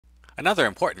Another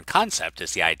important concept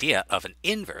is the idea of an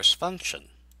inverse function.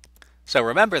 So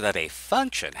remember that a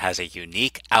function has a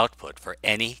unique output for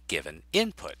any given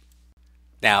input.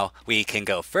 Now, we can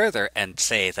go further and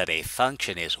say that a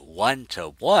function is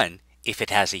one-to-one if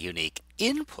it has a unique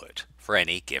input for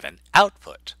any given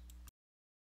output.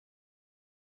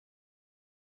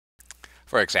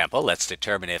 For example, let's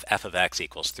determine if f of x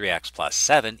equals 3x plus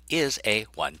 7 is a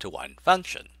one-to-one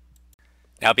function.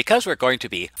 Now, because we're going to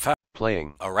be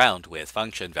playing around with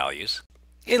function values,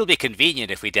 it'll be convenient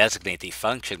if we designate the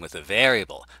function with a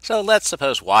variable. So let's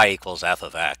suppose y equals f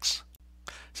of x.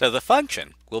 So the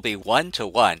function will be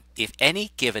one-to-one if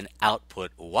any given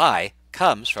output y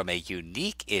comes from a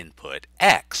unique input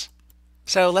x.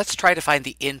 So let's try to find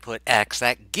the input x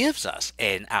that gives us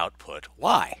an output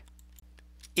y.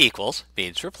 Equals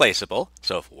means replaceable,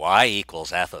 so if y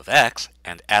equals f of x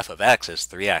and f of x is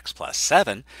 3x plus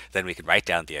 7, then we can write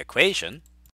down the equation.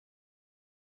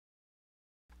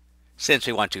 Since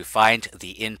we want to find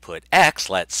the input x,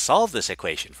 let's solve this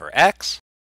equation for x.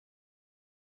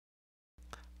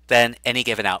 Then any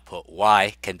given output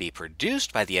y can be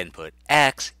produced by the input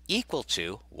x equal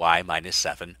to y minus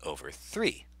 7 over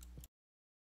 3.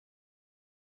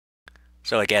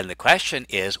 So again, the question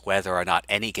is whether or not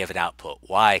any given output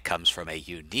y comes from a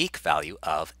unique value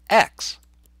of x.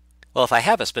 Well, if I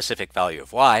have a specific value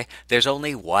of y, there's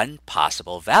only one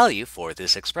possible value for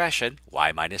this expression,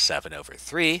 y minus 7 over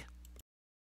 3.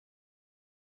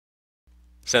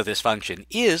 So this function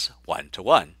is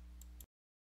one-to-one.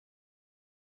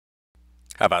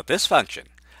 How about this function?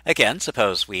 Again,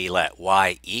 suppose we let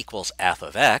y equals f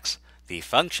of x. The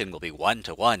function will be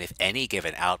one-to-one if any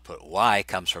given output y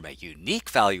comes from a unique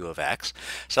value of x.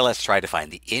 So let's try to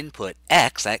find the input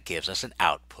x that gives us an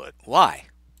output y.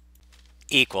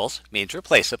 Equals means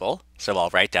replaceable, so I'll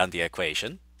write down the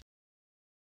equation.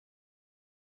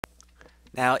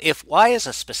 Now, if y is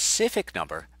a specific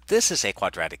number, this is a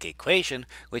quadratic equation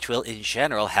which will in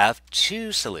general have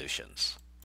two solutions.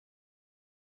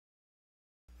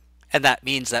 And that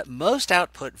means that most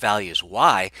output values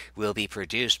y will be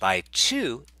produced by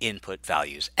two input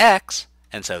values x,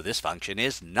 and so this function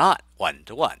is not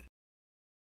one-to-one.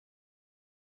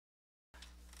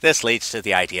 This leads to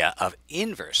the idea of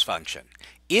inverse function.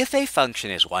 If a function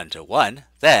is one-to-one,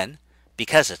 then,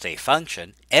 because it's a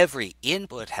function, every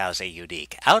input has a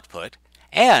unique output,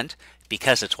 and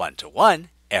because it's one-to-one,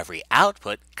 every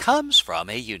output comes from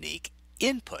a unique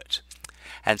input.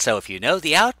 And so if you know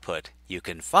the output, you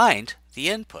can find the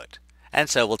input. And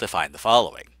so we'll define the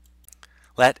following.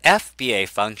 Let f be a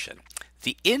function.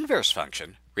 The inverse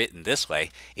function, written this way,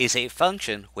 is a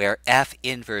function where f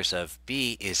inverse of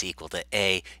b is equal to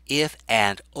a if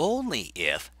and only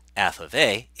if f of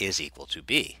a is equal to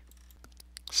b.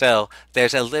 So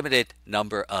there's a limited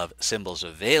number of symbols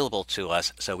available to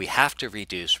us, so we have to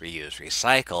reduce, reuse,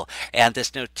 recycle. And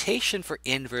this notation for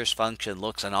inverse function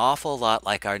looks an awful lot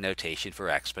like our notation for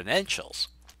exponentials.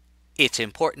 It's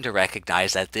important to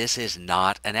recognize that this is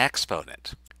not an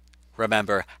exponent.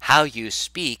 Remember, how you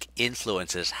speak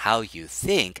influences how you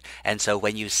think, and so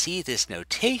when you see this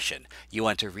notation, you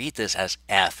want to read this as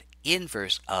f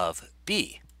inverse of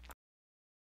b.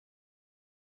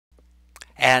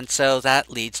 And so that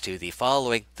leads to the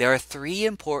following. There are three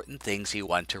important things you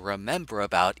want to remember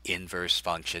about inverse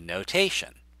function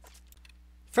notation.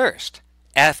 First,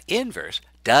 f inverse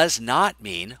does not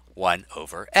mean 1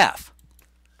 over f.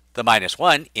 The minus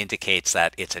 1 indicates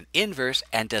that it's an inverse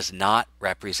and does not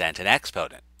represent an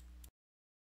exponent.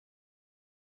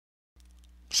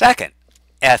 Second,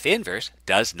 f inverse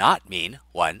does not mean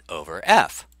 1 over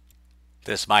f.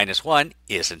 This minus 1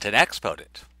 isn't an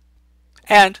exponent.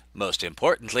 And, most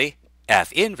importantly,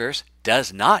 f inverse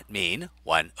does not mean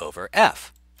 1 over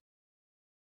f.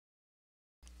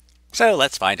 So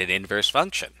let's find an inverse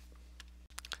function.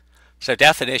 So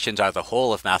definitions are the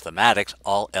whole of mathematics,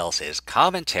 all else is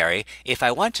commentary. If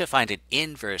I want to find an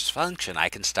inverse function, I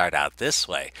can start out this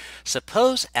way.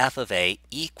 Suppose f of a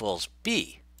equals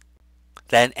b.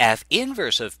 Then f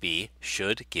inverse of b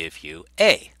should give you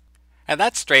a. And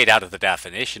that's straight out of the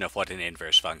definition of what an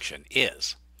inverse function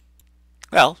is.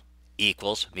 Well,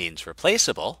 equals means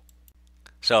replaceable.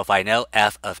 So if I know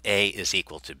f of a is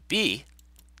equal to b,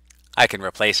 I can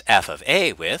replace f of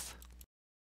a with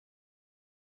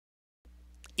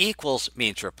equals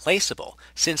means replaceable.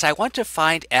 Since I want to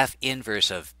find f inverse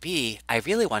of b, I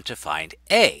really want to find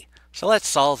a. So let's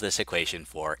solve this equation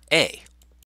for a.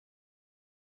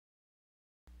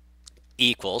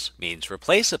 Equals means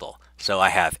replaceable. So I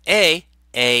have a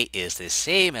is the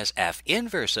same as f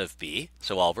inverse of b,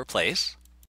 so I'll replace.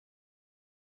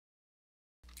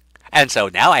 And so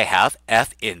now I have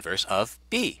f inverse of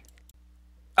b.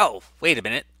 Oh, wait a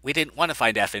minute. We didn't want to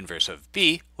find f inverse of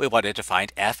b. We wanted to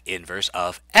find f inverse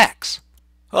of x.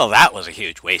 Well, that was a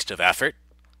huge waste of effort.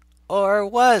 Or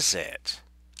was it?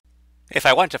 If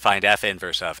I want to find f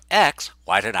inverse of x,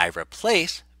 why don't I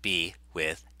replace b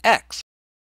with x?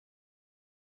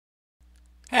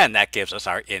 And that gives us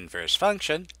our inverse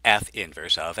function, f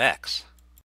inverse of x.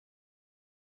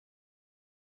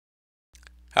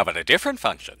 How about a different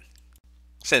function?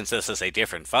 Since this is a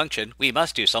different function, we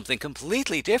must do something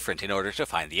completely different in order to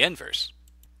find the inverse.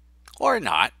 Or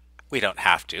not. We don't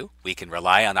have to. We can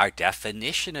rely on our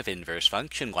definition of inverse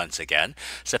function once again.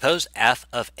 Suppose f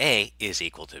of a is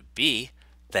equal to b,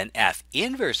 then f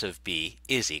inverse of b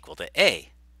is equal to a.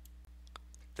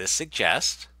 This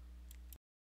suggests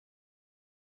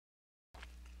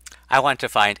I want to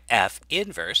find f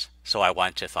inverse, so I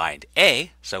want to find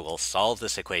a, so we'll solve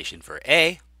this equation for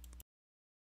a.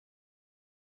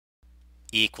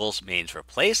 Equals means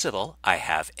replaceable. I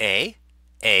have a.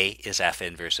 A is f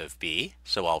inverse of b,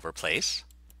 so I'll replace.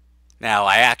 Now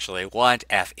I actually want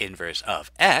f inverse of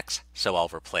x, so I'll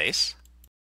replace.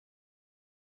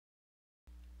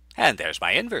 And there's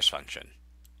my inverse function.